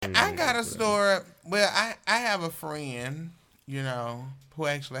I got a story. Well, I have a friend, who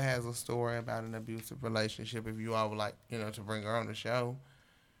actually has a story about an abusive relationship. If you all would like, to bring her on the show,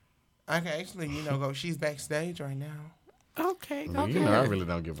 I can actually, go. She's backstage right now. Okay, go get her. I really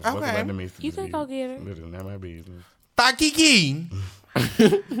don't give a fuck about the message. You can go get her. Literally not my business. Takiki.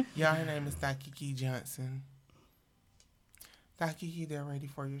 Y'all, her name is Takiki Johnson. Takiki, they're ready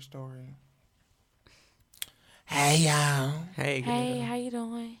for your story. Hey, y'all. Hey, how you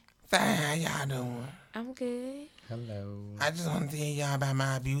doing? Fine, how y'all doing? I'm good. Hello. I just want to tell y'all about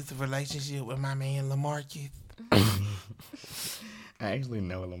my abusive relationship with my man Lamarcus. I actually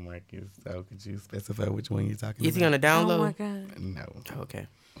know Lamarcus, so could you specify which one you're talking about? Is he on the download? Oh my God. No. Okay.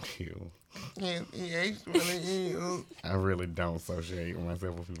 Ew. Yes, he actually is. I really don't associate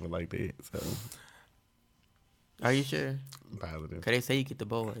myself with people like that, so. Are you sure? Positive. Because they say you get the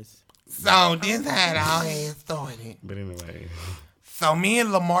boys. So, this how it all had started. But anyway. So, me and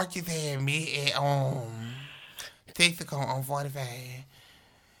Lamarcus had met at Texaco on 45.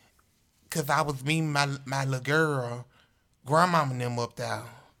 Because I was meeting my little girl, grandmama and them up there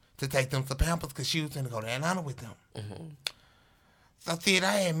to take them to Pampers because she was going to go to Atlanta with them. Mm-hmm. So,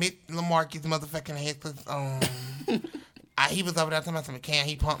 I had met Lamarcus motherfucking head because he was over there talking about some can.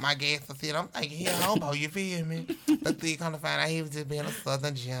 He pumped my gas. I said, I'm thinking he a hobo, you feel me? But then kind of find out he was just being a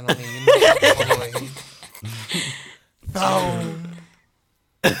southern gentleman, So,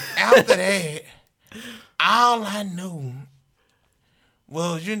 after that, all I knew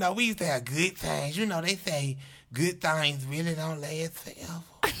was, we used to have good things. They say good things really don't last forever.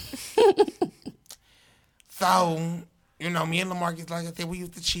 So, me and Lamarcus, like I said, we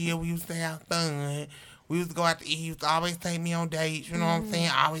used to chill. We used to have fun. We used to go out to eat. He used to always take me on dates. You know what I'm saying?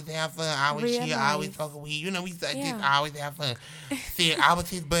 Always have fun. Always chill. Nice. Always talk weed. We used to just always have fun. See, I was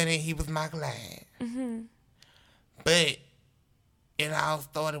his buddy. He was my Clyde. Mm-hmm. But it all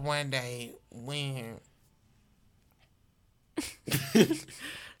started one day when...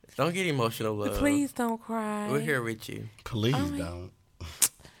 Don't get emotional, love. Please don't cry. We're here with you. Please don't.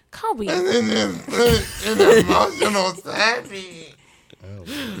 Kobe. And then an emotional savage. Oh, my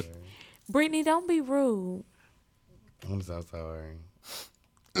God. Brittany, don't be rude. I'm so sorry.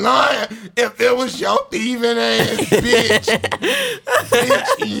 No, if it was your thieving ass bitch,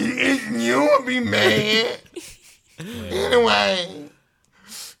 you would be mad. Anyway,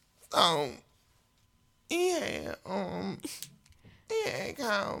 so he had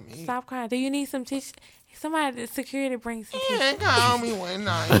called me. Stop crying. Do you need some tissue? Somebody, security, bring some He tissue. had called me one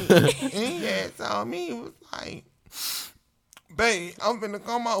night, and he had told me, he was like, babe, I'm finna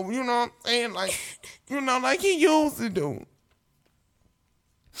come over, you know what I'm saying? Like, like he used to do.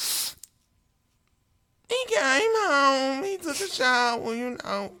 He came home, he took a shower,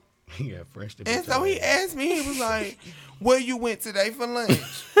 He got fresh to be And so told. he asked me, he was like, where you went today for lunch?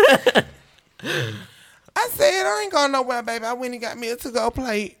 I said, I ain't going nowhere, baby. I went and got me a to-go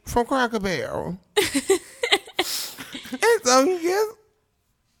plate from Cracker Barrel. And so he just...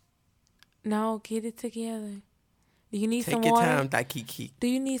 No, get it together. Do you need Take some your water? time, Takiki. Do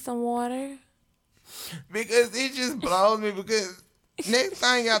you need some water? Because it just blows me because next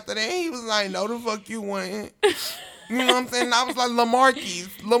thing after that, he was like, no, the fuck you went. You know what I'm saying? I was like,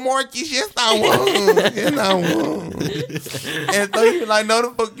 Lamarcus, yes, I was. Yes, I was. And so he was like, no, the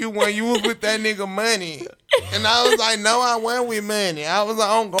fuck you went. You was with that nigga Money. And I was like, no, I went with Money. I was like,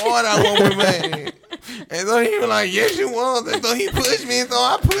 on guard, I went with Money. And so he was like, yes, you was. And so he pushed me, and so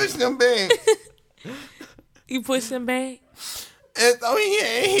I pushed him back. You pushed him back? And so he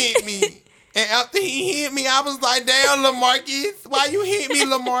had hit me. And after he hit me, I was like, damn, Lamarcus, why you hit me,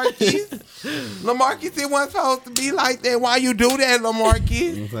 Lamarcus? Lamarcus, it wasn't supposed to be like that. Why you do that,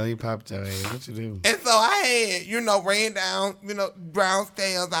 Lamarcus? And so he popped your ass. What you do? And so I had, ran down,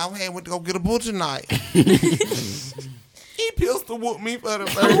 downstairs. I went to go get a butcher knife. He pistol whooped me for the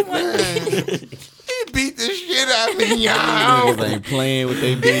first time. He beat the shit out of me, y'all. Niggas ain't playing with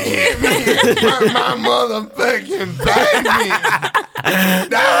they bitches. Hit me in front of my motherfucking baby.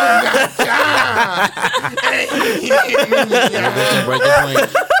 That was my child. And he hit me, Did you y'all. break your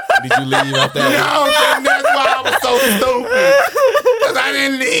point? Did you leave off that? No, and that's why I was so stupid. Because I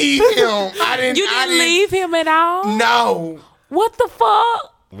didn't leave him. You didn't leave him at all? No. What the fuck?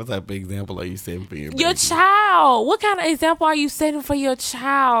 What type of example are you setting for your Your baby? child. What kind of example are you setting for your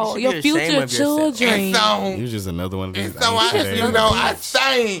child? You Your should be ashamed future of yourself. children. And so, You just another one of these. and so I, ain't shit ass I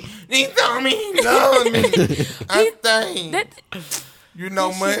sang. He told me he loved me. I sang. That, Months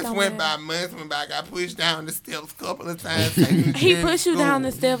don't went matter. by. Months went by. I got pushed down the steps a couple of times. he pushed you down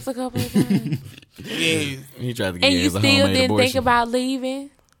the steps a couple of times. Yes. He tried to get And you you as a still homemade didn't abortion. think about leaving?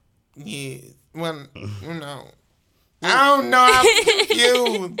 Yes. Well, I don't know. I was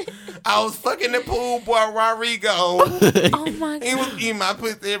confused. I was fucking the pool boy Rodrigo. Oh my He god. was eating my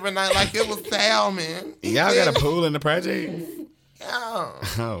pussy every night like it was salmon. He Y'all said, got a pool in the project? Yeah.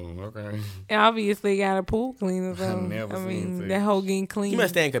 Oh, okay. Obviously got a pool cleaner. So, never I seen mean, it. that whole getting clean. You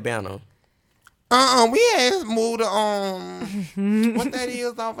must stay in Cabana. We had moved to what that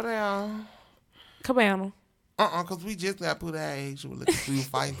is over there. Cabana. Cause we just got put our age. We were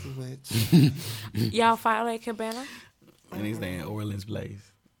fighting too much. Y'all fight at Cabana? And he's staying in Orleans Place.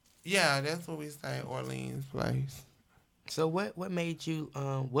 Yeah, that's what we say, Orleans Place. So what made you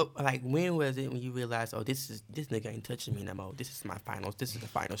when was it when you realized, oh, this nigga ain't touching me no more. This is my finals. This is the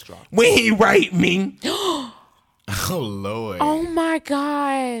final straw. When he raped me. Oh, Lord. Oh my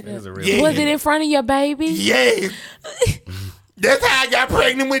god. That is a real Yeah. Was it in front of your baby? Yes. That's how I got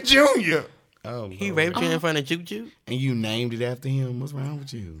pregnant with Junior. Oh, He Lord. raped you in front of Juju? And you named it after him. What's wrong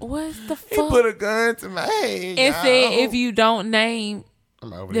with you? What the He fuck? put a gun to my head. It y'all. said if you don't name,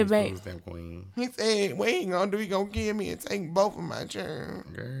 I'm over The this babe. food stamp queen. He said, what he gonna do? He gonna kill me and take both of my children.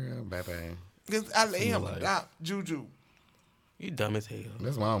 Girl, bye-bye. Because I let him Life. adopt Juju. You dumb as hell.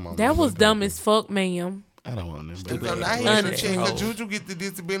 That's my mom. that was dumb as fuck, ma'am. I don't want them. And But so now he Honest. get the check. Oh. Cause Juju get the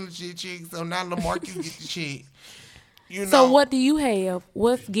disability check. So now Lamarcus get the check. You know, So what do you have?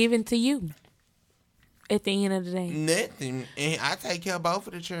 What's given to you at the end of the day? Nothing. And I take care of both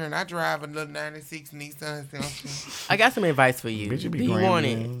of the children. I drive a little 96 Nissan Sentra. I got some advice for you. Bitch, you be Do you grinding, want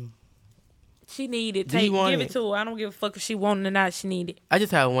it? man. She need it. Do you want Give it? it to her. I don't give a fuck if she want it or not. She need it. I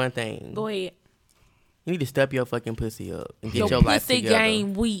just have one thing. Go ahead. You need to step your fucking pussy up and get Your your life pussy together.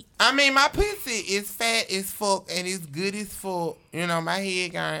 game weak. I mean, my pussy is fat as fuck and it's good as fuck. You know, my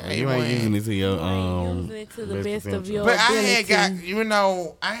head got You ain't using it to your You ain't using it to the best of potential. your But I ability. had got, you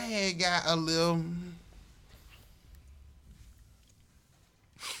know, I had got a little.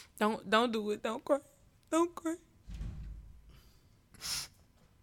 Don't do it. Don't cry. Don't cry.